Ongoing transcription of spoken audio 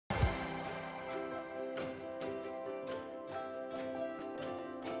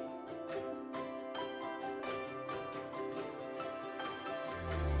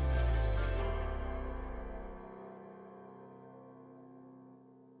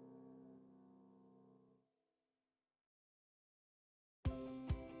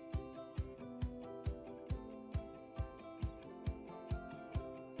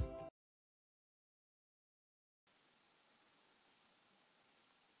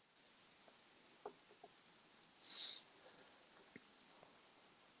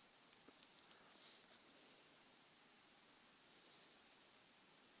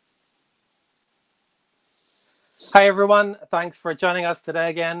Hi everyone, thanks for joining us today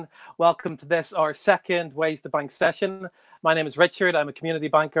again. Welcome to this, our second Ways to Bank session. My name is Richard, I'm a community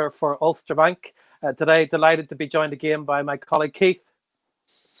banker for Ulster Bank. Today, delighted to be joined again by my colleague Keith.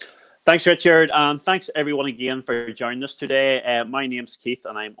 Thanks, Richard, and thanks everyone again for joining us today. My name's Keith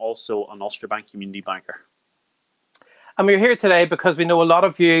and I'm also an Ulster Bank community banker. And we're here today because we know a lot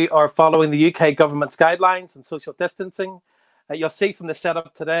of you are following the UK government's guidelines on social distancing. You'll see from the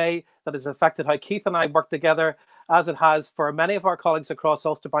setup today that it's affected how Keith and I work together, as it has for many of our colleagues across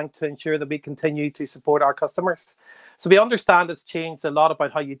Ulster Bank, to ensure that we continue to support our customers. So we understand it's changed a lot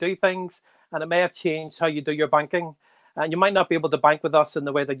about how you do things, and it may have changed how you do your banking. And you might not be able to bank with us in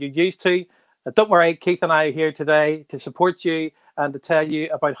the way that you used to. Don't worry, Keith and I are here today to support you and to tell you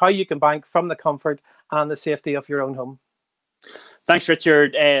about how you can bank from the comfort and the safety of your own home. Thanks,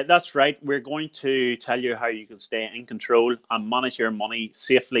 Richard. That's right. We're going to tell you how you can stay in control and manage your money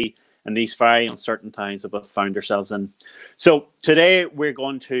safely in these very uncertain times that we've found ourselves in. So today we're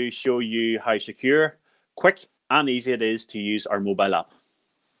going to show you how secure, quick and easy it is to use our mobile app.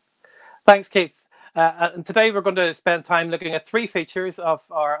 Thanks, Keith. And today we're going to spend time looking at three features of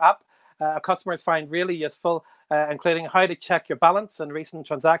our app customers find really useful, including how to check your balance and recent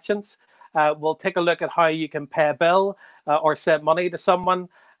transactions. We'll take a look at how you can pay a bill or send money to someone.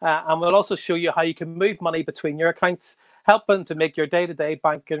 And we'll also show you how you can move money between your accounts, helping to make your day-to-day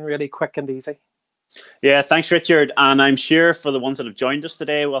banking really quick and easy. Yeah, thanks, Richard. And I'm sure for the ones that have joined us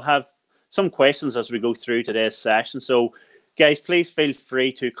today, we'll have some questions as we go through today's session. So, guys, please feel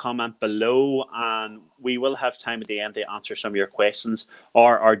free to comment below, and we will have time at the end to answer some of your questions,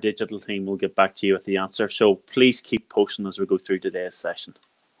 or our digital team will get back to you with the answer. So please keep posting as we go through today's session.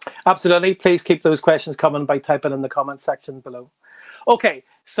 Absolutely. Please keep those questions coming by typing in the comment section below. Okay,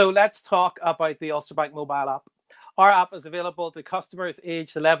 so let's talk about the Ulster Bank mobile app. Our app is available to customers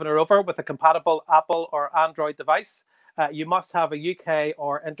aged 11 or over with a compatible Apple or Android device. You must have a UK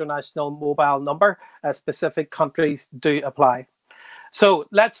or international mobile number. Specific countries do apply. So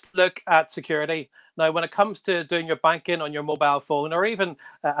let's look at security. Now, when it comes to doing your banking on your mobile phone or even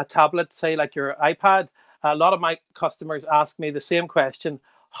a tablet, say like your iPad, a lot of my customers ask me the same question: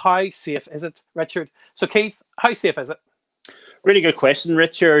 how safe is it, Richard? So Keith, how safe is it? Really good question,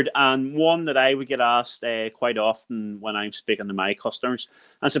 Richard, and one that I would get asked quite often when I'm speaking to my customers.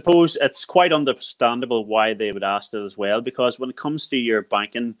 I suppose it's quite understandable why they would ask it as well, because when it comes to your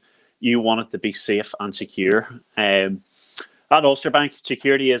banking, you want it to be safe and secure. At Ulster Bank,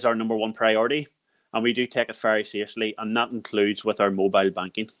 security is our #1 priority, and we do take it very seriously, and that includes with our mobile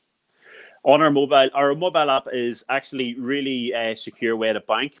banking. On our mobile app is actually really a secure way to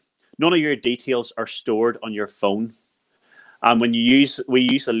bank. None of your details are stored on your phone. And we use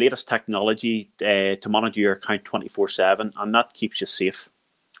the latest technology to monitor your account 24/7, and that keeps you safe.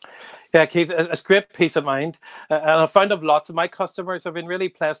 Yeah, Keith, it's a great peace of mind. And I found that lots of my customers have been really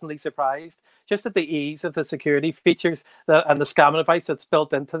pleasantly surprised just at the ease of the security features and the scam advice that's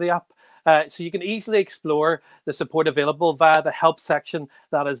built into the app. So you can easily explore the support available via the help section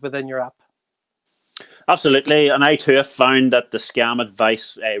that is within your app. Absolutely, and I too have found that the scam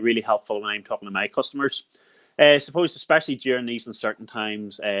advice really helpful when I'm talking to my customers. I suppose especially during these uncertain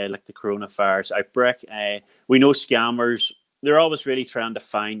times like the coronavirus outbreak, we know scammers, they're always really trying to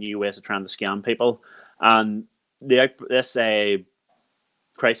find new ways of trying to scam people. And this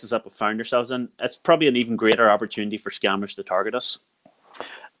crisis that we found ourselves in, it's probably an even greater opportunity for scammers to target us.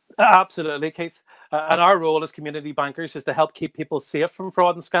 Absolutely, Keith. And our role as community bankers is to help keep people safe from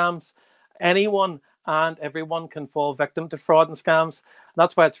fraud and scams. Anyone and everyone can fall victim to fraud and scams. And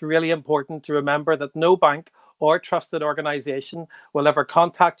that's why it's really important to remember that no bank or trusted organization will ever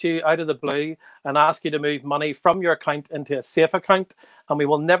contact you out of the blue and ask you to move money from your account into a safe account. And we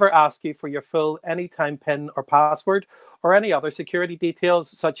will never ask you for your full anytime PIN or password or any other security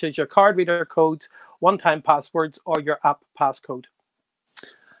details, such as your card reader codes, one-time passwords, or your app passcode.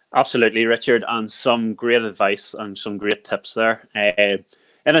 Absolutely, Richard, and some great advice and some great tips there.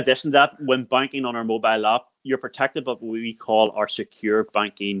 In addition to that, when banking on our mobile app, you're protected by what we call our secure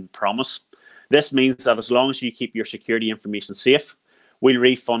banking promise. This means that as long as you keep your security information safe, we'll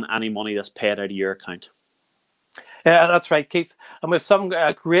refund any money that's paid out of your account. Yeah, that's right, Keith. And we have some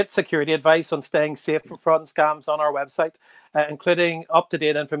great security advice on staying safe from fraud and scams on our website, including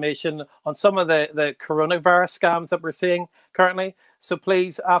up-to-date information on some of the coronavirus scams that we're seeing currently. So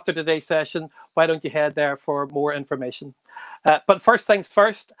please, after today's session, why don't you head there for more information? But first things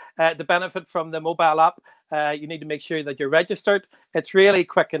first, the benefit from the mobile app, you need to make sure that you're registered. It's really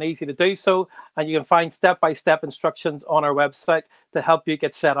quick and easy to do so, and you can find step-by-step instructions on our website to help you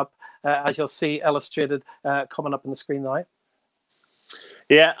get set up, as you'll see illustrated coming up on the screen now.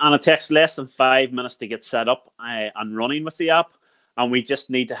 Yeah, and it takes less than 5 minutes to get set up and running with the app. And we just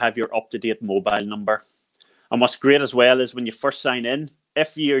need to have your up-to-date mobile number. And what's great as well is when you first sign in,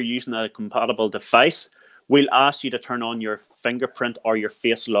 if you're using a compatible device, we'll ask you to turn on your fingerprint or your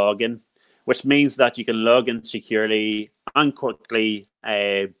face login, which means that you can log in securely and quickly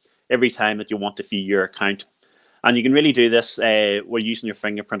every time that you want to view your account. And you can really do this with using your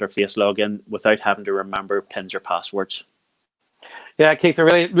fingerprint or face login without having to remember pins or passwords. Yeah, Keith,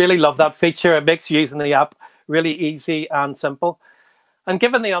 I really love that feature. It makes using the app really easy and simple. And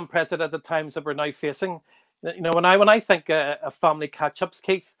given the unprecedented times that we're now facing, when I think of family catch-ups,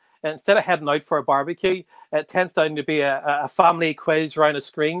 Keith, instead of heading out for a barbecue, it tends down to be a family quiz around a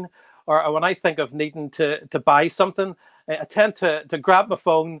screen. Or when I think of needing to buy something, I tend to grab my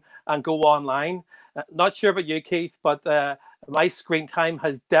phone and go online. Not sure about you, Keith, but my screen time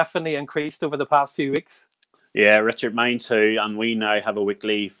has definitely increased over the past few weeks. Yeah, Richard, mine too. And we now have a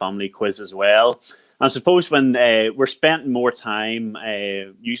weekly family quiz as well. I suppose when we're spending more time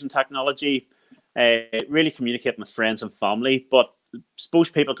using technology, really communicating with friends and family, but suppose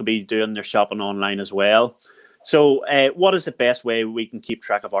people could be doing their shopping online as well. So what is the best way we can keep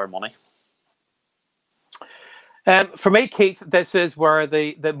track of our money? For me, Keith, this is where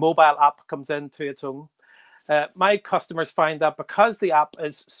the mobile app comes into its own. My customers find that because the app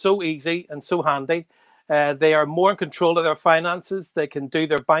is so easy and so handy, they are more in control of their finances. They can do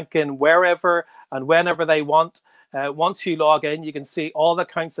their banking wherever and whenever they want. Once you log in, you can see all the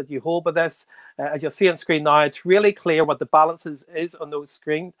accounts that you hold with this. As you'll see on screen now, it's really clear what the balances is on those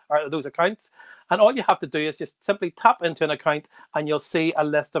screen or those accounts. And all you have to do is just simply tap into an account and you'll see a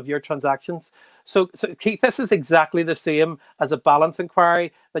list of your transactions. So Keith, this is exactly the same as a balance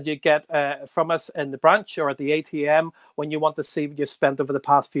inquiry that you get from us in the branch or at the ATM when you want to see what you spent over the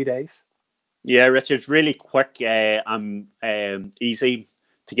past few days. Yeah, Richard, it's really quick and easy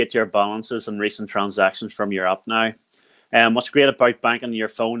to get your balances and recent transactions from your app now. What's great about banking on your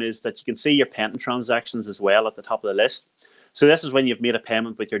phone is that you can see your pending transactions as well at the top of the list. So this is when you've made a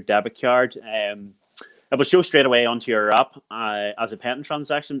payment with your debit card. It will show straight away onto your app as a pending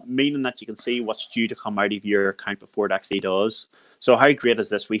transaction, meaning that you can see what's due to come out of your account before it actually does. So how great is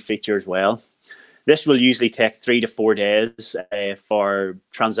this wee feature as well? This will usually take 3 to 4 days for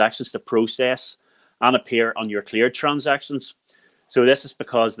transactions to process and appear on your cleared transactions. So this is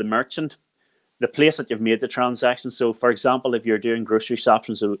because the merchant, the place that you've made the transaction. So for example, if you're doing grocery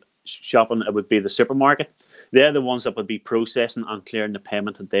shopping, it would be the supermarket. They're the ones that would be processing and clearing the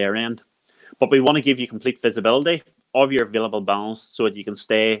payment at their end. But we want to give you complete visibility of your available balance so that you can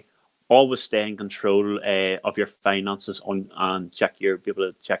always stay in control of your finances and be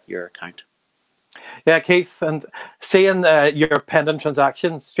able to check your account. Yeah, Keith, and seeing your pending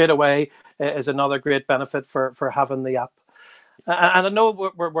transactions straight away is another great benefit for having the app. And I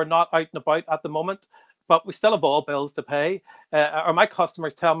know we're not out and about at the moment, but we still have all bills to pay. Or my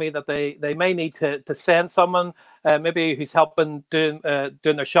customers tell me that they may need to send someone maybe who's helping doing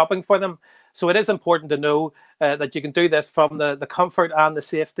their shopping for them. So it is important to know that you can do this from the comfort and the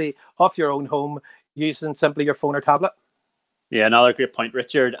safety of your own home using simply your phone or tablet. Yeah, another great point,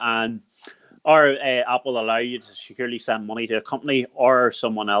 Richard. And our app will allow you to securely send money to a company or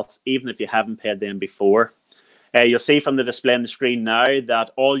someone else, even if you haven't paid them before. You'll see from the display on the screen now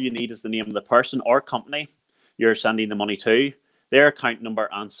that all you need is the name of the person or company you're sending the money to, their account number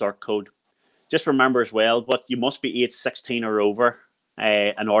and sort code. Just remember as well, but you must be age 16 or over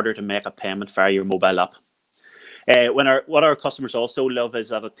in order to make a payment via your mobile app. What our customers also love is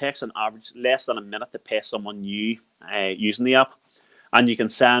that it takes an average less than a minute to pay someone new using the app. And you can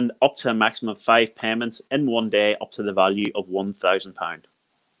send up to a maximum of 5 payments in one day up to the value of £1,000.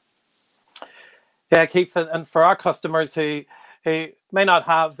 Yeah, Keith, and for our customers who may not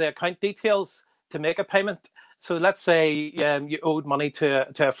have the account details to make a payment, so let's say you owed money to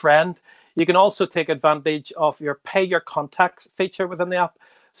a friend, you can also take advantage of your Pay Your Contacts feature within the app.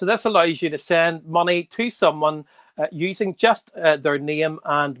 So this allows you to send money to someone using just their name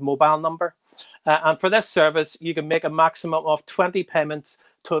and mobile number. And for this service, you can make a maximum of 20 payments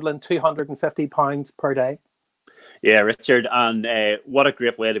totaling £250 per day. Yeah, Richard, and what a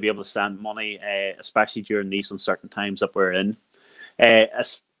great way to be able to send money, especially during these uncertain times that we're in. I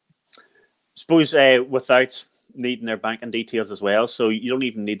suppose without needing their banking details as well, so you don't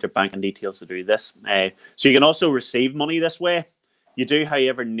even need their banking details to do this. So you can also receive money this way. You do,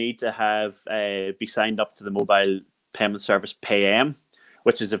 however, need to have be signed up to the mobile payment service PayM,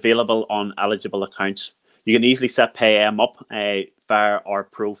 which is available on eligible accounts. You can easily set PayM up via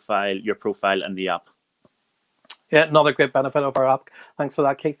your profile in the app. Yeah, another great benefit of our app. Thanks for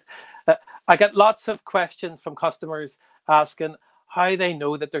that, Keith. I get lots of questions from customers asking, how they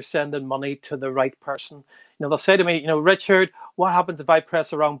know that they're sending money to the right person. You know, they'll say to me, you know, Richard, what happens if I press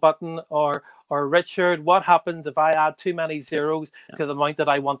the wrong button? Or Richard, what happens if I add too many zeros to the amount that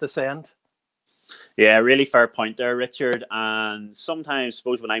I want to send? Yeah, really fair point there, Richard. And sometimes, I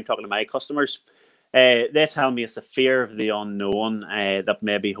suppose, when I'm talking to my customers, they tell me it's the fear of the unknown that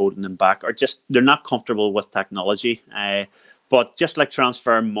may be holding them back, or just they're not comfortable with technology. But just like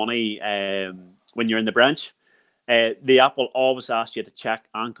transfer money when you're in the branch, the app will always ask you to check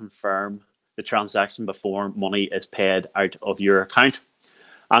and confirm the transaction before money is paid out of your account.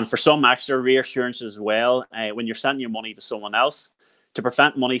 And for some extra reassurance as well, when you're sending your money to someone else, to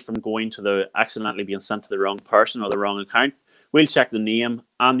prevent money from going to accidentally being sent to the wrong person or the wrong account, we'll check the name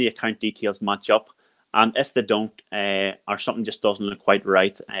and the account details match up. And if they don't, or something just doesn't look quite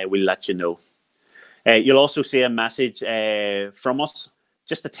right, we'll let you know. You'll also see a message from us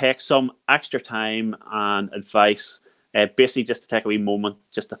just to take some extra time and advice, basically just to take a wee moment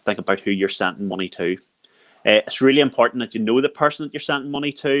just to think about who you're sending money to. It's really important that you know the person that you're sending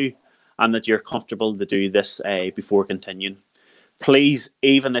money to and that you're comfortable to do this before continuing. Please,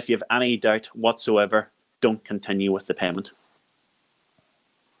 even if you have any doubt whatsoever, don't continue with the payment.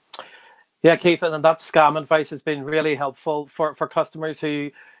 Yeah, Keith, and that scam advice has been really helpful for customers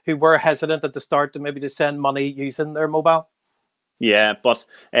who were hesitant at the start to maybe to send money using their mobile. Yeah, but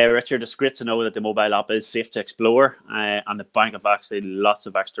Richard, it's great to know that the mobile app is safe to explore, and the bank have actually lots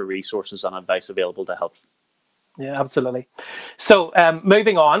of extra resources and advice available to help. Yeah, absolutely. So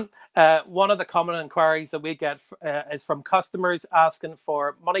moving on, one of the common inquiries that we get is from customers asking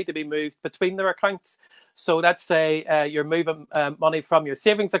for money to be moved between their accounts. So let's say you're moving money from your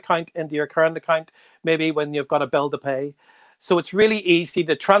savings account into your current account, maybe when you've got a bill to pay. So it's really easy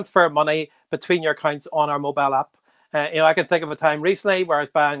to transfer money between your accounts on our mobile app. You know, I can think of a time recently where I was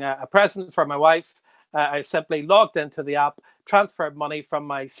buying a present for my wife. I simply logged into the app, transferred money from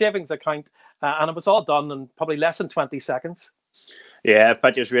my savings account, and it was all done in probably less than 20 seconds. Yeah,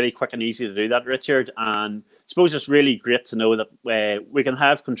 but it's really quick and easy to do that, Richard. And I suppose it's really great to know that we can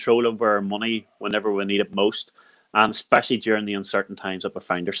have control over our money whenever we need it most, and especially during the uncertain times that we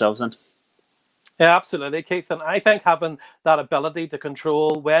find ourselves in. Yeah, absolutely, Keith. And I think having that ability to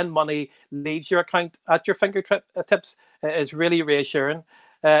control when money leaves your account at your fingertips is really reassuring.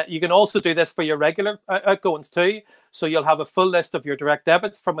 You can also do this for your regular outgoings too. So you'll have a full list of your direct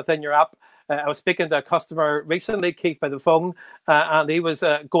debits from within your app. I was speaking to a customer recently, Keith, by the phone, and he was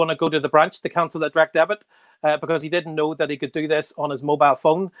going to go to the branch to cancel a direct debit because he didn't know that he could do this on his mobile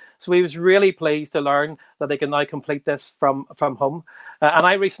phone. So he was really pleased to learn that he can now complete this from home. And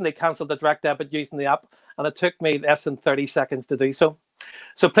I recently cancelled a direct debit using the app, and it took me less than 30 seconds to do so.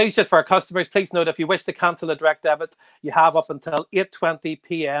 So please, just for our customers, please note if you wish to cancel a direct debit, you have up until 8:20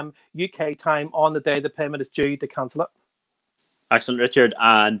 p.m. UK time on the day the payment is due to cancel it. Excellent, Richard.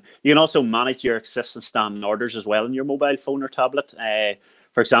 And you can also manage your existing standing orders as well on your mobile phone or tablet.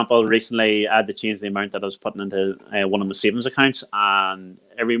 For example, recently I had to change the amount that I was putting into one of my savings accounts and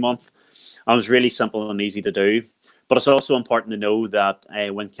every month. And it was really simple and easy to do. But it's also important to know that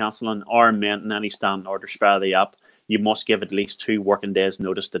when cancelling or amending any standing orders via the app, you must give at least 2 working days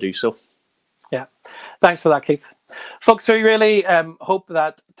notice to do so. Yeah, thanks for that, Keith. Folks, we really hope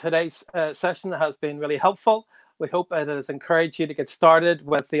that today's session has been really helpful. We hope it has encouraged you to get started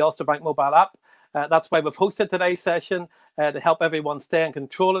with the Ulster Bank mobile app. That's why we've hosted today's session to help everyone stay in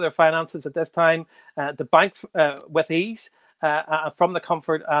control of their finances at this time, to bank with ease from the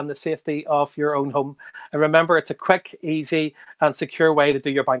comfort and the safety of your own home. And remember, it's a quick, easy and secure way to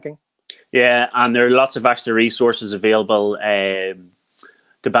do your banking. Yeah, and there are lots of extra resources available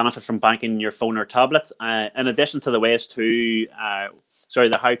to benefit from banking your phone or tablet. In addition to the ways to,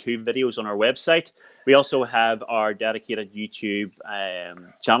 the how-to videos on our website, we also have our dedicated YouTube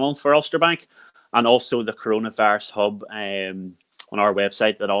channel for Ulster Bank, and also the Coronavirus Hub on our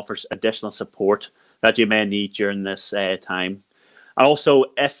website that offers additional support that you may need during this time. And also,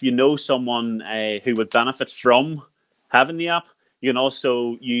 if you know someone who would benefit from having the app, you can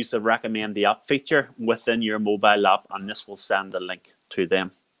also use the recommend the app feature within your mobile app, and this will send a link to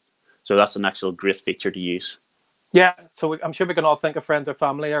them. So that's an actual great feature to use. Yeah, so I'm sure we can all think of friends or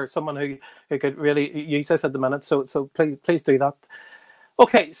family or someone who could really use this at the minute. So please do that.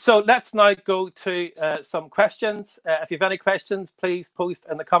 Okay, so let's now go to some questions. If you have any questions, please post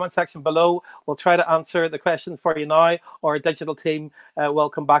in the comment section below. We'll try to answer the question for you now, or a digital team will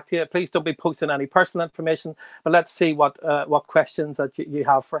come back to you. Please don't be posting any personal information, but let's see what questions that you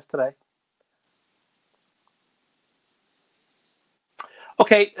have for us today.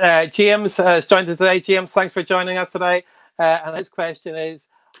 Okay, James is joined us today. James, thanks for joining us today. And his question is,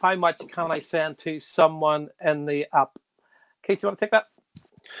 how much can I send to someone in the app? Keith, you want to take that?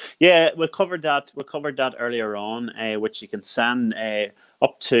 Yeah, we covered that. We covered that earlier on, which you can send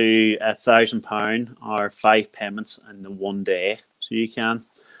up to £1,000 or 5 payments in the one day, so you can,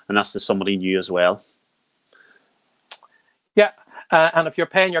 and that's to somebody new as well. Yeah, and if you're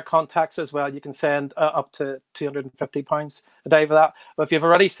paying your contacts as well, you can send up to £250 a day for that. But if you've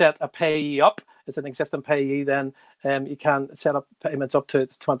already set a payee up, as an existing payee, then you can set up payments up to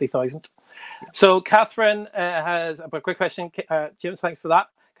 20,000. So Catherine has a quick question. James, thanks for that.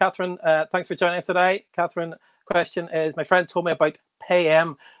 Catherine, thanks for joining us today. Catherine, question is, my friend told me about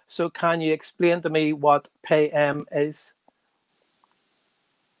PayM. So can you explain to me what PayM is?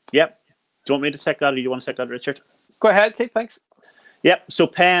 Yep. Do you want me to take that, or do you want to take that, Richard? Go ahead, Keith. Thanks. Yep. So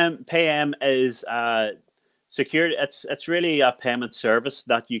PayM is secure. It's really a payment service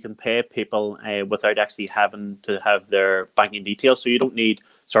that you can pay people without actually having to have their banking details. So you don't need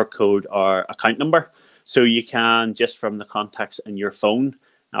sort code or account number. So you can, just from the contacts in your phone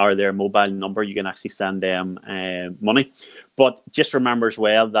or their mobile number, you can actually send them money. But just remember as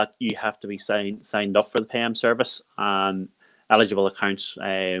well that you have to be signed up for the PayM service, and eligible accounts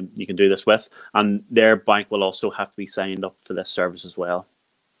you can do this with, and their bank will also have to be signed up for this service as well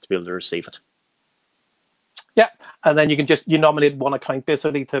to be able to receive it. Yeah, and then you can you nominate one account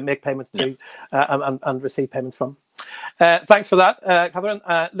basically to make payments to and receive payments from. Thanks for that, Catherine.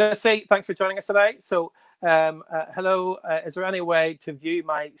 Lucy, thanks for joining us today. So, hello, is there any way to view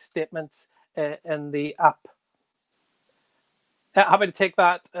my statements in the app? Happy to take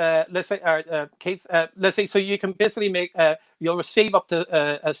that, Lucy, or Keith. Lucy, so you can basically make, you'll receive up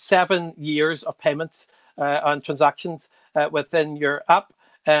to 7 years of payments on transactions within your app.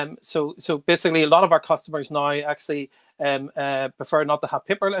 So basically, a lot of our customers now actually prefer not to have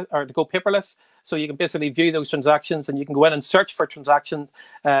paperless or to go paperless. So you can basically view those transactions, and you can go in and search for transactions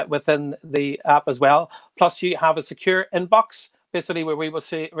within the app as well. Plus, you have a secure inbox, basically, where we will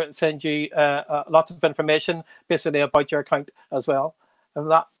send you lots of information basically about your account as well. And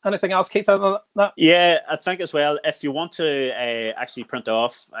that, anything else, Keith, other than that? Yeah, I think as well, if you want to actually print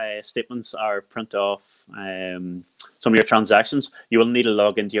off statements or print off some of your transactions, you will need to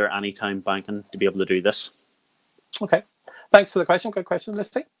log into your Anytime Banking to be able to do this. Okay, thanks for the question. Good question,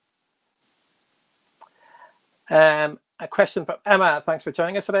 Listy. A question from Emma. Thanks for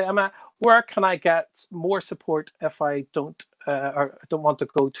joining us today, Emma. Where can I get more support if I don't want to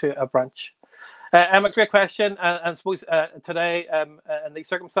go to a branch? Emma, great question. And suppose today, in these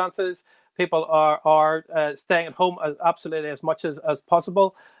circumstances, people are staying at home absolutely as much as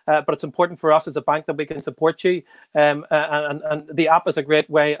possible. But it's important for us as a bank that we can support you. And the app is a great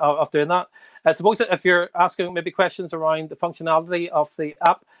way of doing that. I suppose if you're asking maybe questions around the functionality of the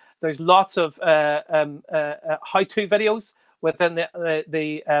app, there's lots of how-to videos within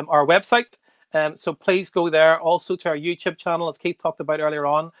our website. So please go there. Also to our YouTube channel, as Keith talked about earlier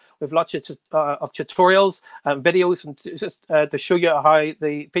on, we've lots of tutorials and videos, and just to show you how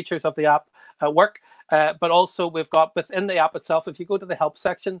the features of the app work. But also we've got within the app itself, if you go to the help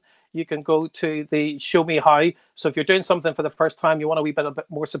section, you can go to the show me how. So if you're doing something for the first time, you want a bit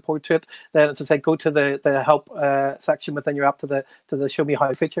more support to it, then as I say, go to the help section within your app to the show me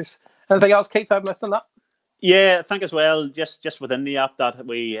how features. Anything else, Keith, I've missed on that? Yeah, I think as well, just within the app, that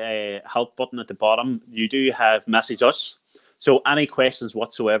we help button at the bottom, you do have message us. So any questions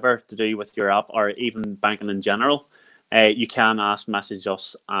whatsoever to do with your app or even banking in general, you can message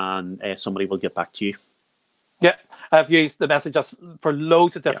us, and somebody will get back to you. Yeah, I've used the message us for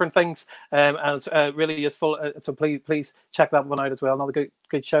loads of different things, and it's really useful. So please check that one out as well. Another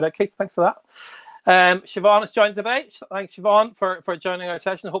good shout out, Keith. Thanks for that. Siobhan has joined today. Thanks, Siobhan, for joining our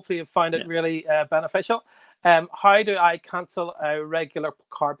session. Hopefully you find it really beneficial. How do I cancel a regular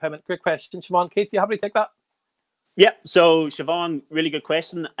card payment? Great question, Siobhan. Keith, you happy to take that? Yeah, so Siobhan, really good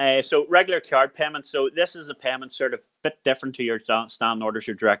question. So regular card payments. So this is a payment sort of bit different to your standing orders,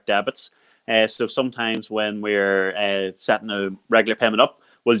 your direct debits. So sometimes when we're setting a regular payment up,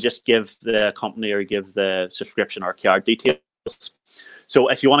 we'll just give the company or give the subscription or card details. So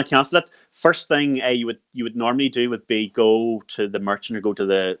if you want to cancel it, first thing you would normally do would be go to the merchant or go to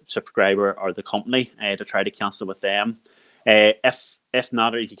the subscriber or the company to try to cancel with them. If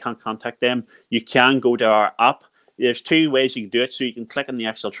not, or you can't contact them, you can go to our app. There's 2 ways you can do it. So you can click on the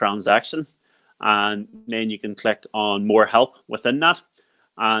actual transaction, and then you can click on more help within that,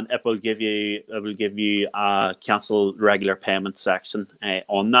 and it will give you a cancel regular payment section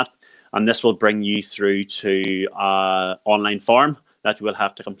on that, and this will bring you through to an online form that you will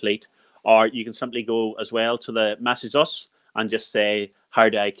have to complete. Or you can simply go as well to the message us and just say, how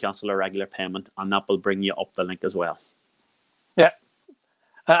do I cancel a regular payment? And that will bring you up the link as well. Yeah.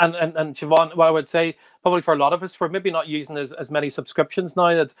 And Siobhan, what I would say, probably for a lot of us, we're maybe not using as many subscriptions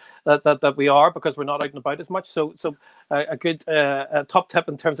now that we are, because we're not out and about as much. So a good top tip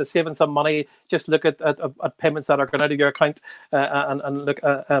in terms of saving some money: just look at payments that are going out of your account, and look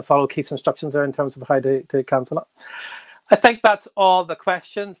follow Keith's instructions there in terms of how to cancel it. I think that's all the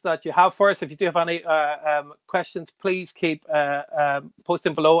questions that you have for us. If you do have any questions, please keep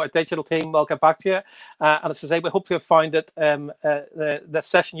posting below. Our digital team will get back to you. And as I say, we hope you have found it the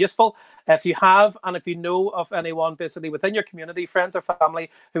session useful. If you have, and if you know of anyone basically within your community, friends or family,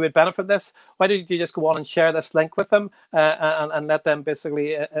 who would benefit from this, why don't you just go on and share this link with them, and let them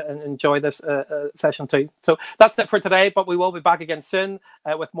basically enjoy this session too. So that's it for today, but we will be back again soon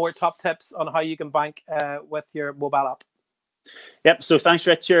with more top tips on how you can bank with your mobile app. Yep. So thanks,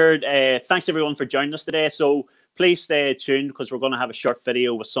 Richard. Thanks everyone for joining us today. So please stay tuned, because we're going to have a short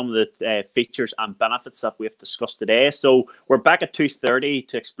video with some of the features and benefits that we've discussed today. So we're back at 2:30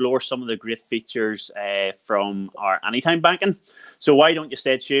 to explore some of the great features from our anytime banking. So why don't you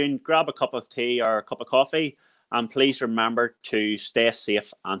stay tuned, grab a cup of tea or a cup of coffee, and please remember to stay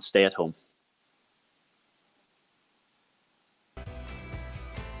safe and stay at home.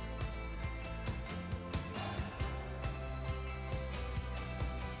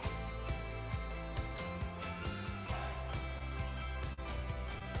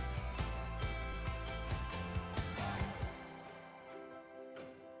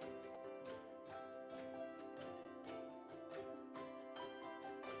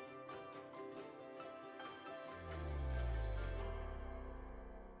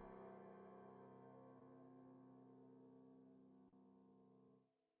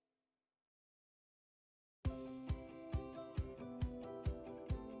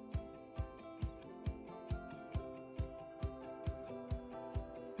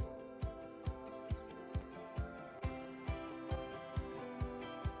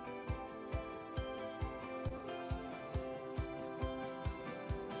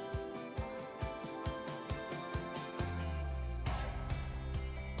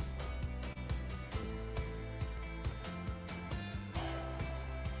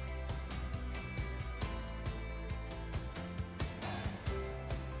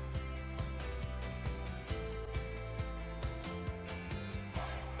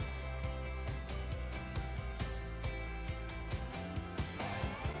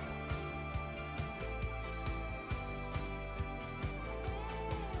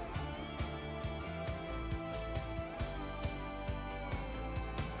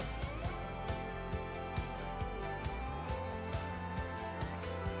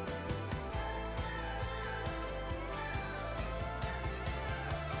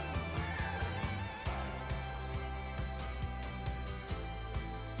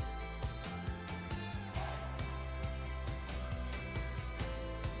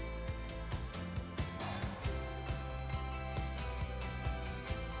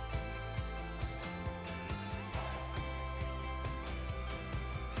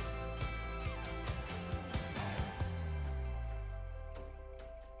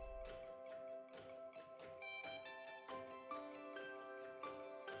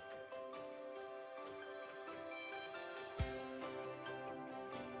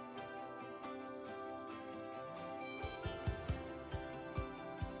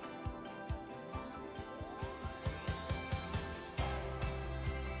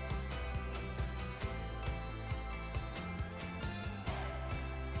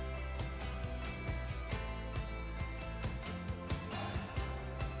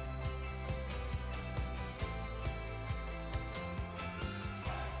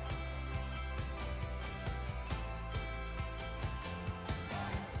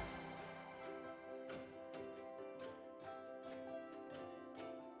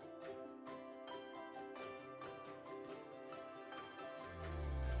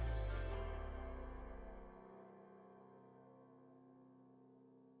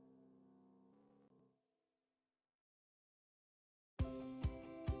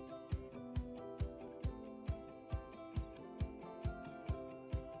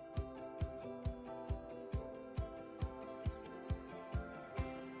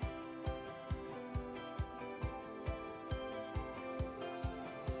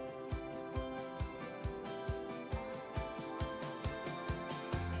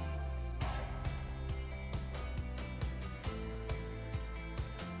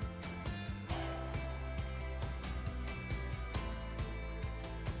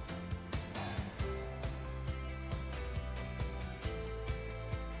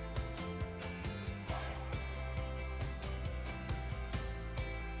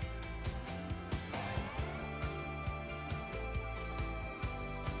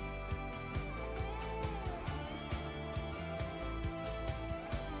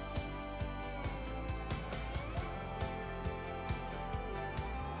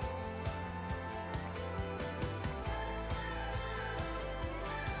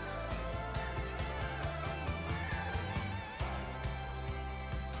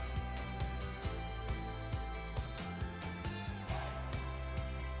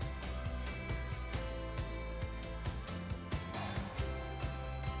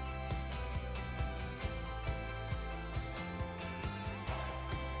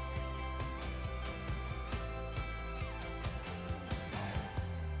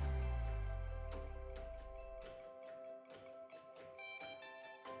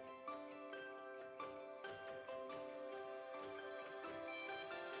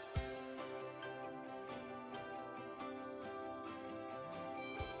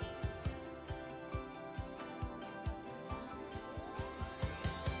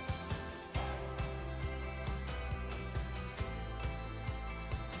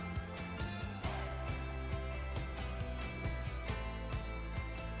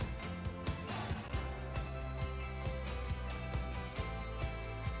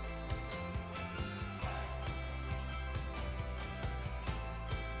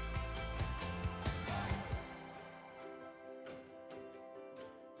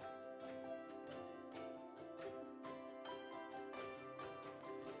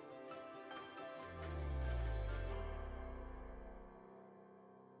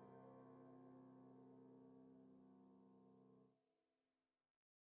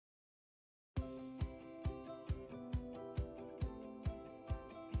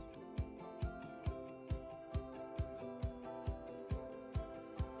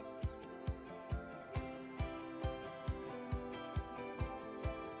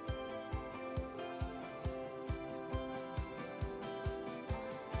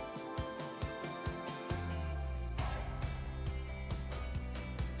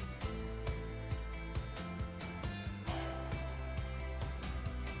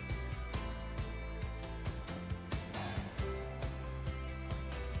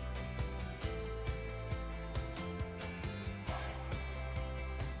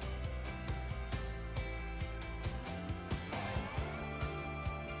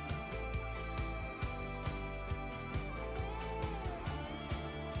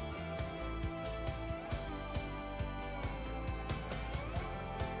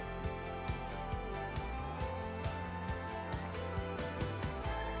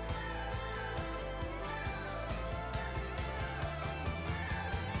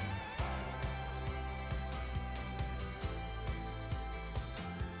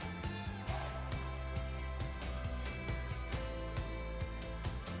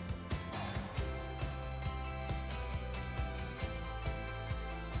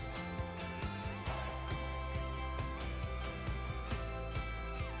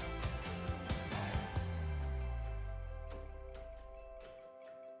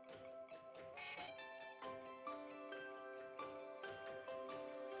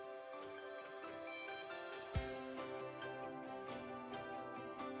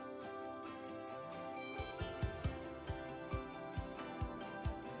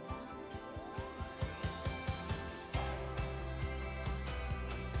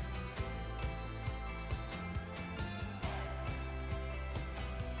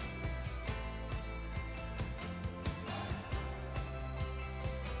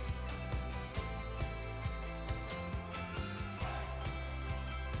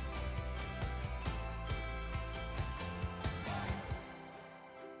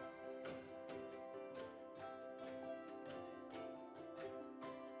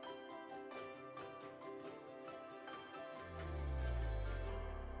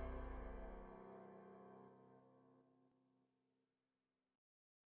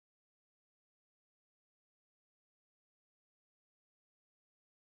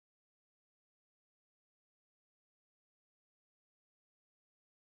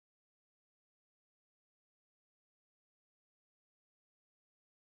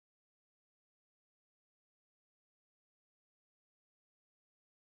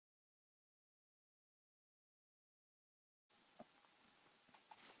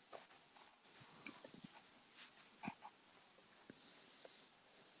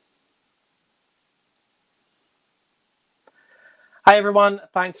 Hi everyone,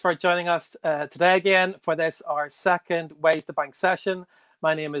 thanks for joining us today again for this, our second Ways to Bank session.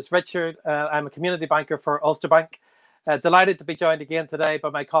 My name is Richard. I'm a community banker for Ulster Bank. Delighted to be joined again today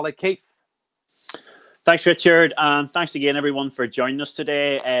by my colleague Keith. Thanks, Richard, and thanks again, everyone, for joining us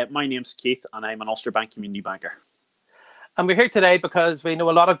today. My name's Keith, and I'm an Ulster Bank community banker. And we're here today because we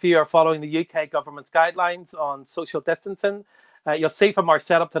know a lot of you are following the UK government's guidelines on social distancing. You'll see from our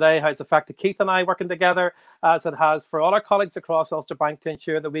setup today how it's affected Keith and I working together, as it has for all our colleagues across Ulster Bank, to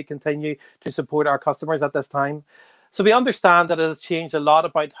ensure that we continue to support our customers at this time. So we understand that it has changed a lot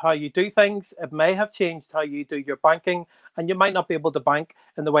about how you do things. It may have changed how you do your banking, and you might not be able to bank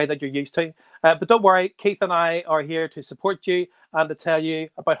in the way that you're used to. But don't worry, Keith and I are here to support you and to tell you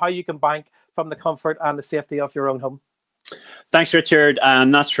about how you can bank from the comfort and the safety of your own home. Thanks, Richard.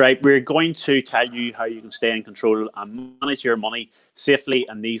 And that's right. We're going to tell you how you can stay in control and manage your money safely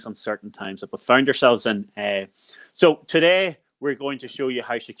in these uncertain times that we've found ourselves in. So today, we're going to show you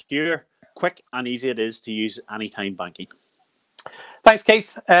how secure, quick and easy it is to use anytime banking. Thanks,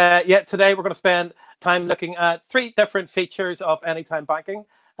 Keith. Today we're going to spend time looking at 3 different features of anytime banking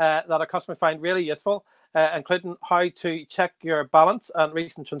that our customers find really useful, including how to check your balance and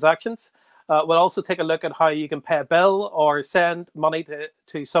recent transactions. We'll also take a look at how you can pay a bill or send money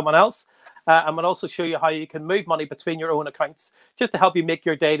to someone else. And we'll also show you how you can move money between your own accounts, just to help you make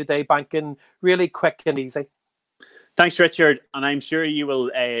your day-to-day banking really quick and easy. Thanks, Richard. And I'm sure you will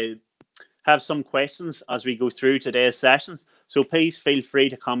have some questions as we go through today's session. So please feel free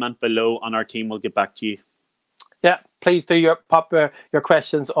to comment below and our team will get back to you. Yeah, please do pop your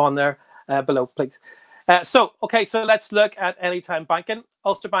questions on there below, please. So let's look at anytime banking.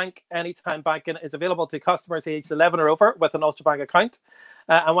 Ulster Bank anytime banking is available to customers aged 11 or over with an Ulster Bank account.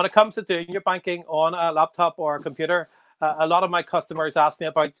 And when it comes to doing your banking on a laptop or a computer, a lot of my customers ask me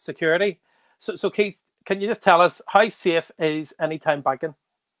about security. So Keith, can you just tell us, how safe is anytime banking?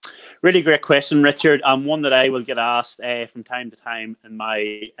 Really great question, Richard, and one that I will get asked from time to time in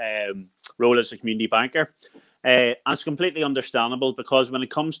my role as a community banker. And it's completely understandable, because when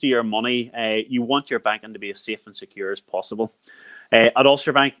it comes to your money, you want your banking to be as safe and secure as possible. At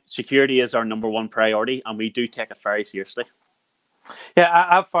Ulster Bank, security is our #1 priority, and we do take it very seriously. Yeah,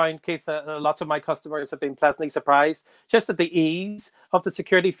 I've found, Keith, lots of my customers have been pleasantly surprised just at the ease of the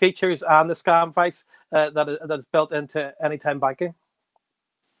security features and the scam advice that is built into anytime banking.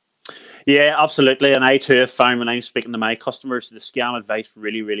 Yeah, absolutely. And I too have found, when I'm speaking to my customers, the scam advice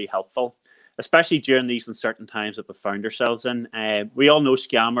really, really helpful, especially during these uncertain times that we've found ourselves in. We all know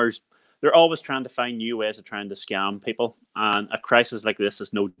scammers. They're always trying to find new ways of trying to scam people. And a crisis like this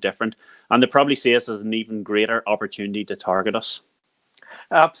is no different. And they probably see us as an even greater opportunity to target us.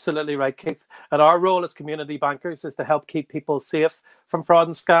 Absolutely right, Keith. And our role as community bankers is to help keep people safe from fraud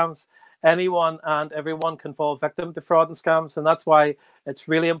and scams. Anyone and everyone can fall victim to fraud and scams. And that's why it's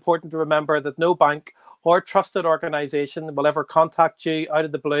really important to remember that no bank or trusted organization will ever contact you out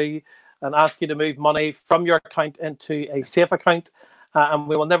of the blue and ask you to move money from your account into a safe account. And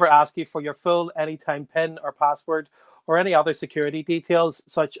we will never ask you for your full anytime PIN or password or any other security details,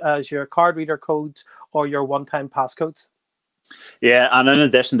 such as your card reader codes or your one-time passcodes. Yeah, and in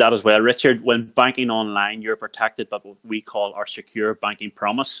addition to that as well, Richard, when banking online, you're protected by what we call our secure banking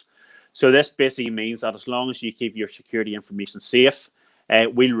promise. So this basically means that as long as you keep your security information safe,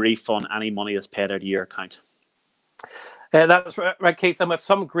 we'll refund any money that's paid out of your account. That's right, Keith. And we have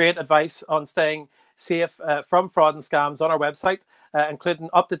some great advice on staying safe from fraud and scams on our website, including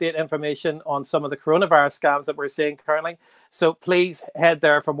up-to-date information on some of the coronavirus scams that we're seeing currently. So please head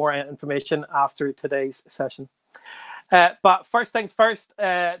there for more information after today's session. But first things first,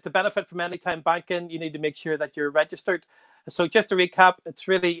 to benefit from anytime banking, you need to make sure that you're registered. So just to recap, it's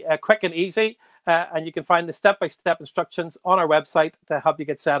really quick and easy, and you can find the step-by-step instructions on our website to help you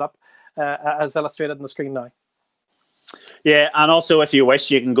get set up, as illustrated on the screen now. Yeah, and also if you wish,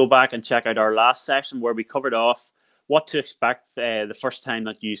 you can go back and check out our last session where we covered off what to expect the first time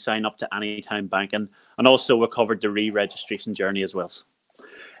that you sign up to anytime banking, and also we covered the re-registration journey as well.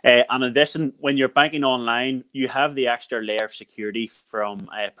 In addition, when you're banking online, you have the extra layer of security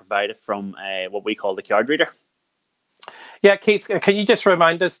provided from what we call the card reader. Yeah, Keith, can you just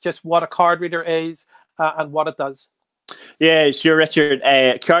remind us just what a card reader is and what it does? Yeah, sure, Richard.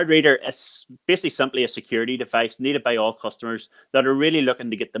 Card reader is basically simply a security device needed by all customers that are really looking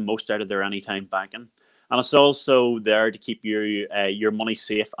to get the most out of their anytime banking. And it's also there to keep your money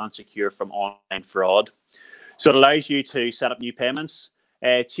safe and secure from online fraud. So it allows you to set up new payments,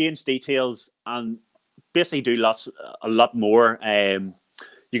 change details, and basically do a lot more.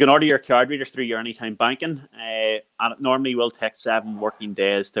 You can order your card reader through your Anytime Banking, and it normally will take 7 working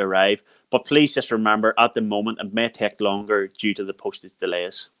days to arrive. But please just remember, at the moment, it may take longer due to the postage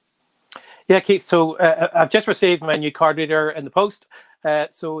delays. Yeah, Keith, so I've just received my new card reader in the post.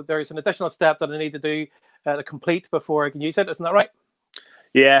 So there's an additional step that I need to do to complete before I can use it. Isn't that right?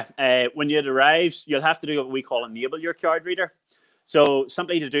 Yeah, when it arrives, you'll have to do what we call enable your card reader. So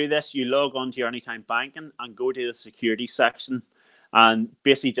simply to do this, you log on to your Anytime Banking and go to the security section and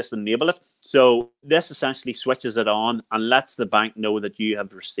basically just enable it. So this essentially switches it on and lets the bank know that you're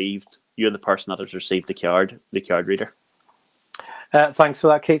the person that has received the card reader. Thanks for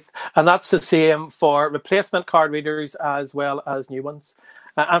that, Keith. And that's the same for replacement card readers as well as new ones.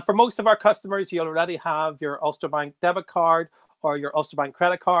 And for most of our customers, you'll already have your Ulster Bank debit card or your Ulster Bank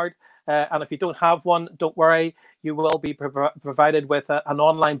credit card. And if you don't have one, don't worry. You will be provided with an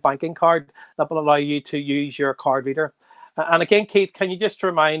online banking card that will allow you to use your card reader. And again, Keith, can you just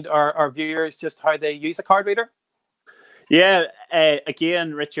remind our viewers just how they use a card reader? Yeah,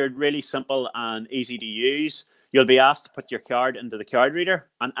 again, Richard, really simple and easy to use. You'll be asked to put your card into the card reader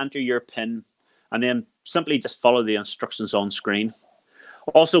and enter your PIN, and then simply just follow the instructions on screen.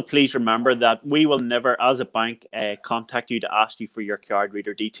 Also, please remember that we will never, as a bank, contact you to ask you for your card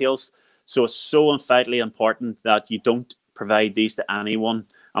reader details. So it's so vitally important that you don't provide these to anyone,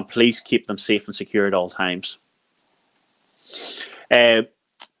 and please keep them safe and secure at all times.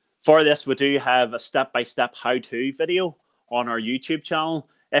 For this, we do have a step-by-step how-to video on our YouTube channel.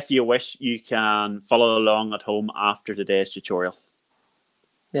 If you wish, you can follow along at home after today's tutorial.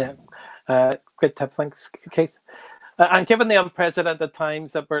 Yeah, great tip. Thanks, Keith. And given the unprecedented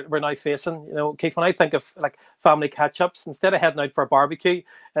times that we're now facing, you know, Keith, when I think of like family catch-ups, instead of heading out for a barbecue,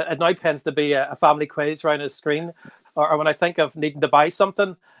 it now tends to be a family quiz around a screen. Or when I think of needing to buy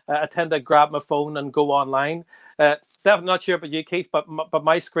something, I tend to grab my phone and go online. Definitely not sure about you, Keith, but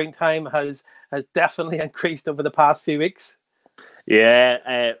my screen time has definitely increased over the past few weeks.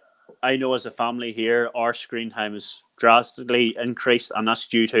 Yeah, I know as a family here, our screen time has drastically increased, and that's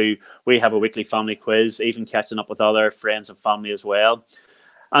due to we have a weekly family quiz, even catching up with other friends and family as well.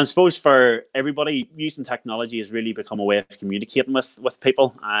 And I suppose for everybody, using technology has really become a way of communicating with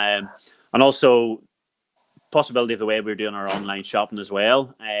people, and also possibility of the way we're doing our online shopping as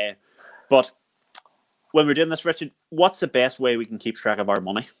well. But when we're doing this, Richard, what's the best way we can keep track of our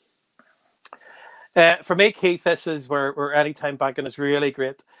money? For me, Keith, this is where Anytime Banking is really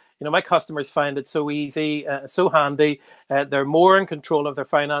great. You know, my customers find it so easy, so handy. They're more in control of their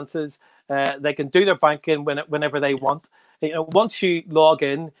finances. They can do their banking whenever they want. You know, once you log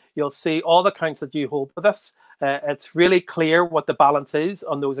in, you'll see all the accounts that you hold with us. It's really clear what the balance is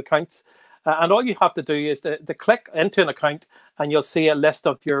on those accounts. And all you have to do is to click into an account and you'll see a list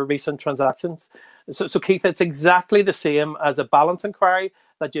of your recent transactions. So Keith, it's exactly the same as a balance inquiry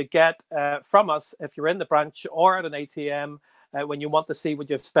that you get from us if you're in the branch or at an ATM when you want to see what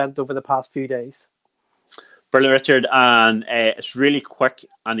you've spent over the past few days. Brilliant, Richard. And it's really quick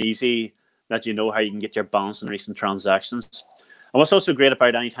and easy that you know how you can get your balance and recent transactions. And what's also great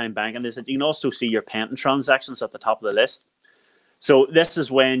about Anytime Banking is that you can also see your pending transactions at the top of the list. So this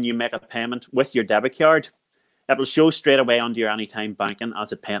is when you make a payment with your debit card. It will show straight away onto your Anytime Banking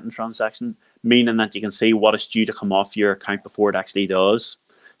as a pending transaction, meaning that you can see what is due to come off your account before it actually does.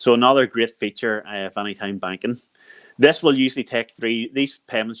 So another great feature of Anytime Banking. This will usually take these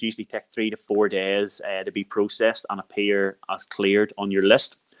payments usually take 3 to 4 days to be processed and appear as cleared on your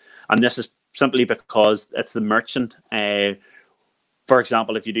list. And this is simply because it's the merchant. For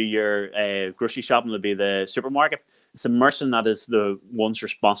example, if you do your grocery shopping, it'll be the supermarket. It's the merchant that is the ones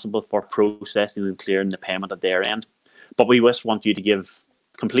responsible for processing and clearing the payment at their end. But we just want you to give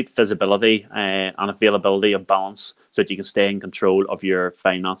complete visibility and availability of balance so that you can stay in control of your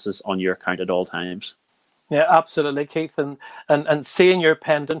finances on your account at all times. Yeah, absolutely, Keith. And seeing your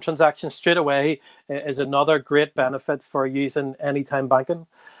pending transactions straight away is another great benefit for using Anytime Banking.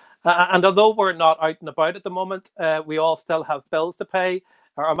 And although we're not out and about at the moment, we all still have bills to pay.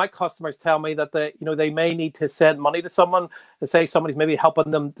 Or my customers tell me that they may need to send money to someone, to say somebody's maybe helping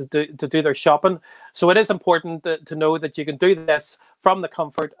them to do their shopping. So it is important to know that you can do this from the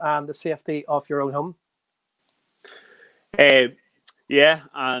comfort and the safety of your own home. Yeah,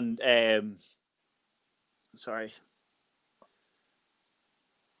 and sorry.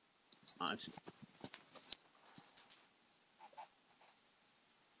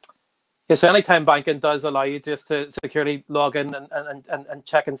 Yes, Anytime Banking does allow you just to securely log in and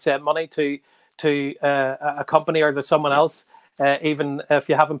check and send money to a company or to someone else, even if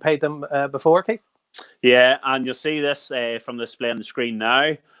you haven't paid them before, Keith. Yeah, and you'll see this from the display on the screen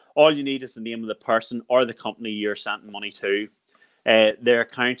now. All you need is the name of the person or the company you're sending money to. their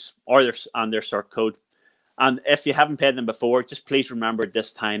accounts or their sort code. And if you haven't paid them before, just please remember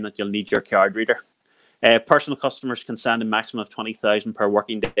this time that you'll need your card reader. Personal customers can send a maximum of 20,000 per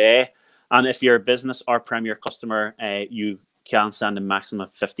working day. And if you're a business or premier customer, you can send a maximum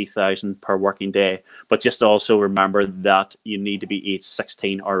of 50,000 per working day. But just also remember that you need to be age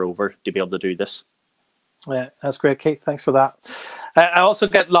 16 or over to be able to do this. Yeah, that's great, Keith. Thanks for that. I also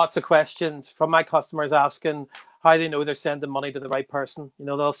get lots of questions from my customers asking how they know they're sending money to the right person.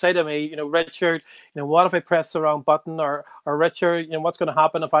 They'll say to me, Richard, what if I press the wrong button? Or Richard, what's going to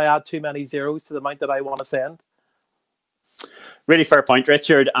happen if I add too many zeros to the amount that I want to send? Really fair point,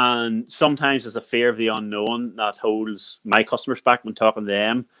 Richard. And sometimes there's a fear of the unknown that holds my customers back when talking to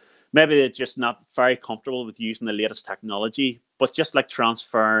them. Maybe they're just not very comfortable with using the latest technology. But just like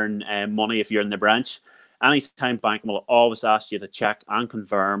transferring money if you're in the branch, Anytime Banking will always ask you to check and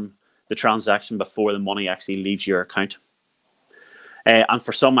confirm the transaction before the money actually leaves your account. And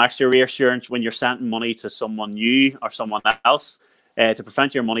for some extra reassurance, when you're sending money to someone new or someone else, to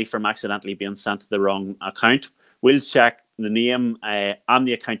prevent your money from accidentally being sent to the wrong account, we'll check the name and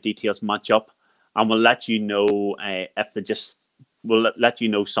the account details match up, and we'll let you know we'll let you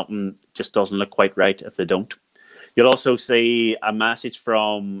know something just doesn't look quite right if they don't. You'll also see a message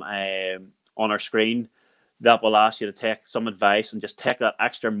from on our screen that will ask you to take some advice and just take that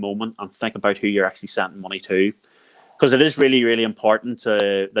extra moment and think about who you're actually sending money to. Because it is really, really important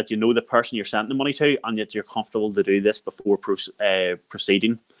that you know the person you're sending the money to and that you're comfortable to do this before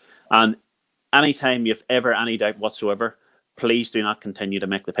proceeding. And anytime you've ever any doubt whatsoever, please do not continue to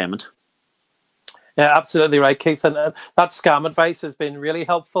make the payment. Yeah, absolutely right, Keith. And that scam advice has been really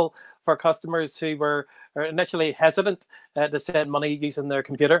helpful for customers who were initially hesitant to send money using their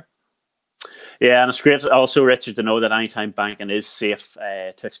computer. Yeah, and it's great also, Richard, to know that Anytime Banking is safe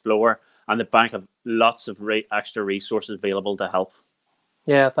to explore, and the bank have lots of extra resources available to help.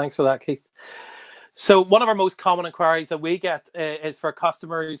 Yeah, thanks for that, Keith. So one of our most common inquiries that we get is for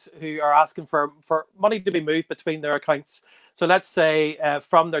customers who are asking for money to be moved between their accounts. So let's say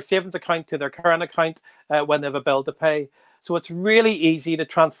from their savings account to their current account when they have a bill to pay. So it's really easy to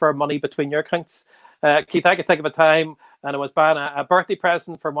transfer money between your accounts. Keith, I could think of a time and I was buying a birthday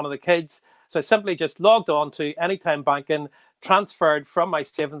present for one of the kids. So I simply just logged on to Anytime Banking, transferred from my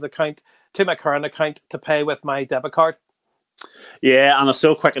savings account to my current account to pay with my debit card. Yeah, and it's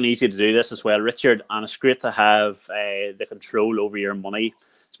so quick and easy to do this as well, Richard. And it's great to have the control over your money, I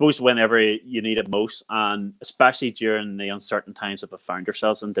suppose, whenever you need it most, and especially during the uncertain times that we've found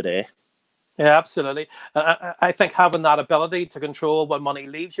ourselves in today. Yeah, absolutely. I think having that ability to control when money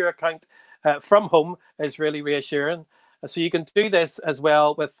leaves your account from home is really reassuring. So you can do this as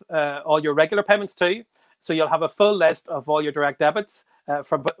well with all your regular payments too. So you'll have a full list of all your direct debits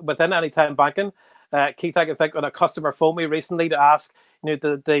from within Anytime Banking. Keith, I can think when a customer phoned me recently to ask,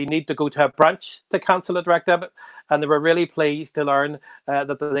 that they need to go to a branch to cancel a direct debit, and they were really pleased to learn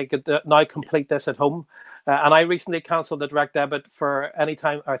that they could now complete this at home. And I recently cancelled a direct debit for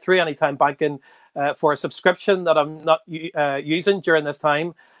through Anytime Banking for a subscription that I'm not using during this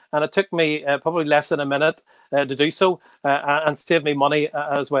time. And it took me probably less than a minute to do so and save me money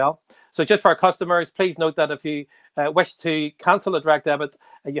as well. So just for our customers, please note that if you wish to cancel a direct debit,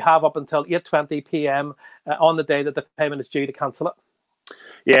 you have up until 8:20 p.m. On the day that the payment is due to cancel it.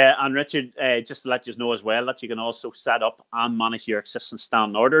 Yeah, and Richard, just to let you know as well that you can also set up and manage your existing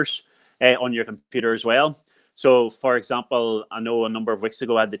standing orders on your computer as well. So, for example, I know a number of weeks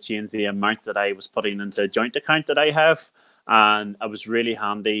ago I had to change the amount that I was putting into a joint account that I have. And it was really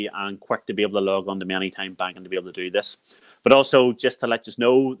handy and quick to be able to log on to my Anytime Banking to be able to do this. But also just to let you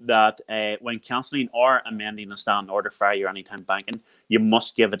know that when cancelling or amending a standing order via your Anytime Banking, you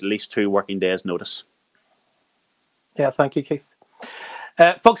must give at least 2 working days notice. Yeah, thank you, Keith.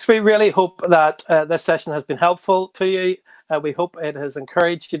 Folks, we really hope that this session has been helpful to you. We hope it has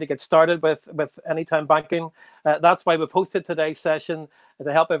encouraged you to get started with Anytime Banking. That's why we've hosted today's session,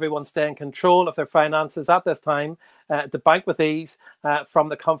 to help everyone stay in control of their finances at this time, to bank with ease from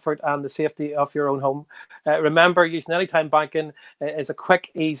the comfort and the safety of your own home. Remember, using Anytime Banking is a quick,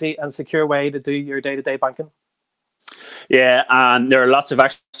 easy and secure way to do your day-to-day banking. Yeah, and there are lots of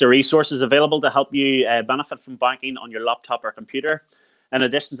extra resources available to help you benefit from banking on your laptop or computer. In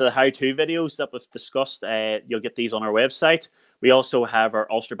addition to the how-to videos that we've discussed, you'll get these on our website. We also have our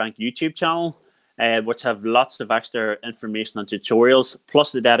Ulster Bank YouTube channel, which have lots of extra information and tutorials,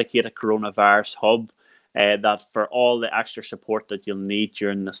 plus the dedicated coronavirus hub that for all the extra support that you'll need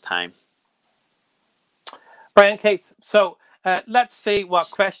during this time. Brian, Keith, so Let's see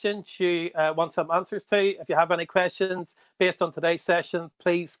what questions you want some answers to. If you have any questions based on today's session,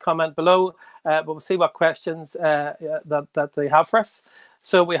 please comment below. We'll see what questions that they have for us.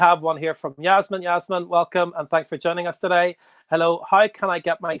 So we have one here from Yasmin. Yasmin, welcome and thanks for joining us today. Hello, how can I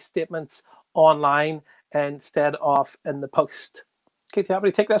get my statements online instead of in the post? Keith, you happy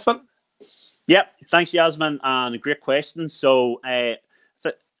to take this one? Yep, thanks Yasmin, and a great question. So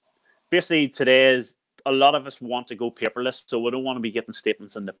basically today is a lot of us want to go paperless, so we don't want to be getting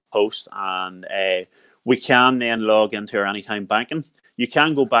statements in the post, and we can then log into our anytime banking. You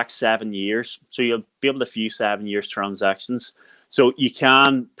can go back 7 years, so you'll be able to view 7 years transactions. So you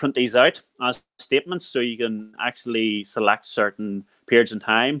can print these out as statements, so you can actually select certain periods in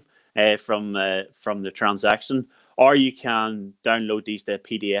time from the transaction, or you can download these to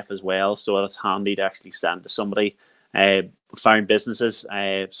PDF as well, so it's handy to actually send to somebody. Foreign businesses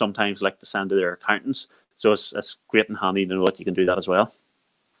sometimes like to send to their accountants, so it's great and handy to know that you can do that as well.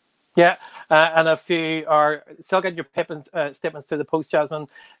 Yeah, and if you are still getting your statements through the post, Jasmine,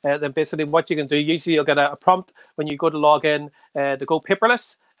 then basically what you can do, usually you'll get a prompt when you go to log in to go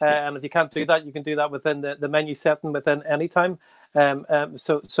paperless. And if you can't do that, you can do that within the menu setting within anytime.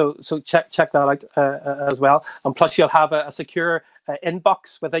 So check that out as well. And plus, you'll have a secure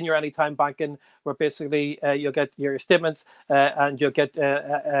inbox within your anytime banking, where basically you'll get your statements and you'll get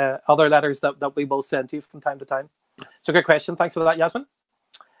other letters that we will send to you from time to time. So good question. Thanks for that, Yasmin.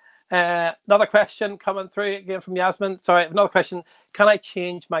 Another question coming through again from Yasmin. Sorry, another question. Can I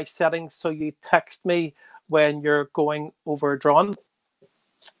change my settings so you text me when you're going overdrawn?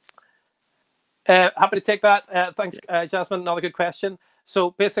 Happy to take that. Thanks, Jasmine. Another good question.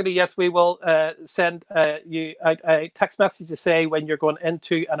 So basically, yes, we will send you a text message to say when you're going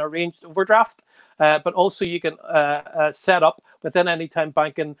into an arranged overdraft. But also you can set up within anytime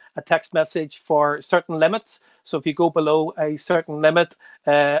banking a text message for certain limits. So if you go below a certain limit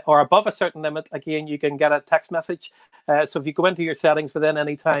or above a certain limit, again, you can get a text message. So if you go into your settings within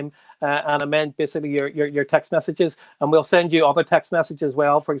anytime and amend basically your text messages, and we'll send you other text messages as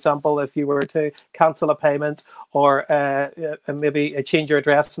well. For example, if you were to cancel a payment or maybe change your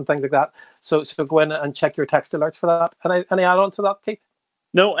address and things like that. So go in and check your text alerts for that. Any add-on to that, Keith?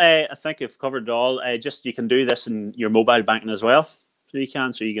 No, I think you've covered it all. Just you can do this in your mobile banking as well. So you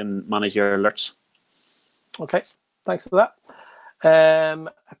can manage your alerts. Okay, thanks for that.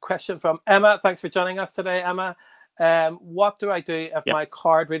 A question from Emma. Thanks for joining us today, Emma. What do I do if my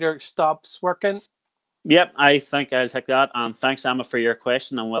card reader stops working? Yep, I think I'll take that. And thanks, Emma, for your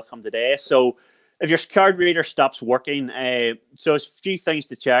question and welcome today. So if your card reader stops working, so it's a few things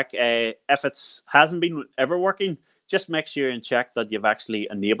to check. If it hasn't been ever working, just make sure and check that you've actually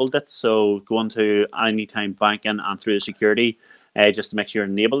enabled it. So go into anytime banking and through the security, just to make sure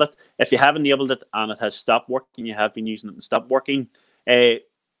you enable it. If you have enabled it and it has stopped working, you have been using it and stopped working,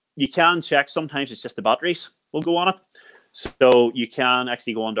 you can check. Sometimes it's just the batteries will go on it. So you can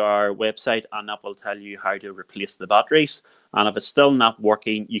actually go onto our website and that will tell you how to replace the batteries. And if it's still not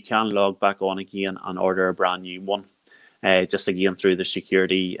working, you can log back on again and order a brand new one. Just again through the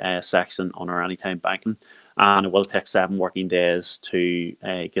security section on our anytime banking. And it will take 7 working days to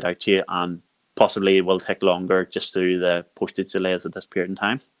get out to you, and possibly it will take longer just through the postage delays at this period in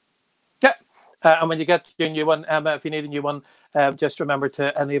time. Yeah, and when you get your new one, Emma, if you need a new one, just remember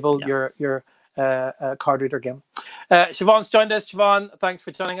to enable your card reader again. Siobhan's joined us. Siobhan, thanks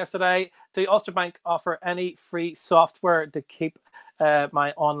for joining us today. Do Ulster Bank offer any free software to keep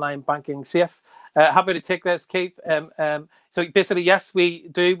my online banking safe? Happy to take this, Keith. So basically, yes, we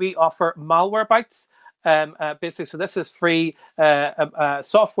do. We offer Malwarebytes. Basically, so this is free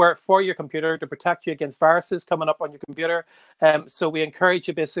software for your computer to protect you against viruses coming up on your computer. So we encourage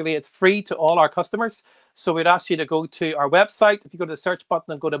you, basically, it's free to all our customers. So we'd ask you to go to our website. If you go to the search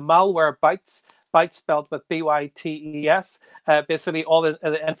button and go to Malwarebytes, Bytes spelled with B-Y-T-E-S. Basically, all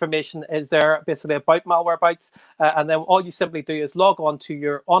the information is there basically about Malwarebytes. And then all you simply do is log on to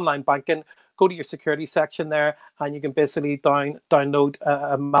your online banking, go to your security section there, and you can basically download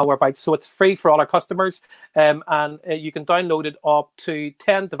Malwarebytes. So it's free for all our customers, and you can download it up to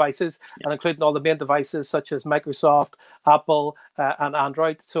 10 devices, and including all the main devices such as Microsoft, Apple, and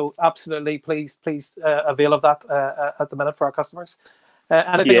Android. So absolutely, please avail of that at the minute for our customers.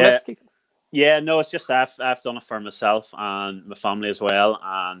 Anything else, Keith? Yeah, no, it's just I've done it for myself and my family as well,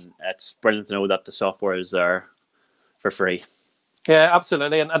 and it's brilliant to know that the software is there for free. Yeah,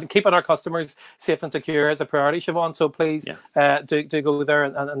 absolutely, and keeping our customers safe and secure is a priority, Siobhan. So please do go there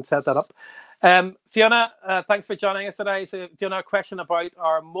and set that up. Fiona, thanks for joining us today. So Fiona, a question about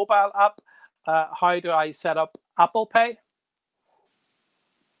our mobile app. How do I set up Apple Pay?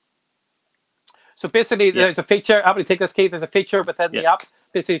 So basically, there's a feature. I'm going to take this, Keith. There's a feature within the app.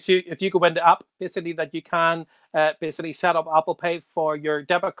 Basically, if you go into app, basically that you can basically set up Apple Pay for your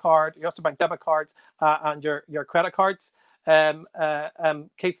debit card, your Ulster Bank debit cards, and your credit cards.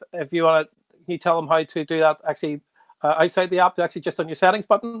 Keith, if you want to, can you tell them how to do that? Actually, outside the app, actually just on your settings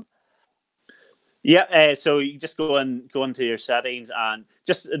button. Yeah, so you just go into your settings, and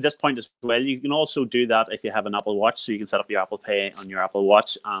just at this point as well, you can also do that if you have an Apple Watch, so you can set up your Apple Pay on your Apple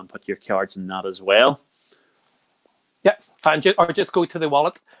Watch and put your cards in that as well. Yeah, and just go to the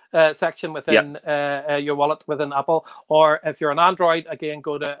wallet section within your wallet within Apple, or if you're an Android, again,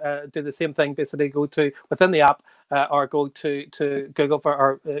 go to do the same thing. Basically, go to within the app, or go to Google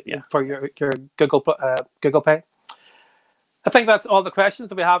for your Google Pay. I think that's all the questions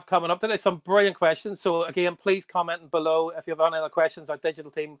that we have coming up today. Some brilliant questions. So again, please comment below if you have any other questions. Our digital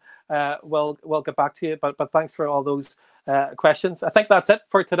team will get back to you. But thanks for all those questions. I think that's it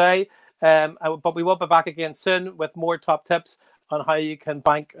for today. But we will be back again soon with more top tips on how you can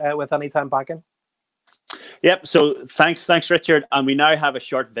bank with Anytime Banking. Yep. So thanks, Richard. And we now have a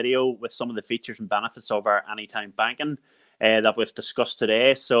short video with some of the features and benefits of our Anytime Banking that we've discussed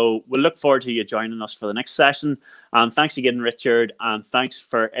today. So we'll look forward to you joining us for the next session. And thanks again, Richard. And thanks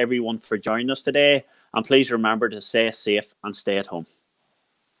for everyone for joining us today. And please remember to stay safe and stay at home.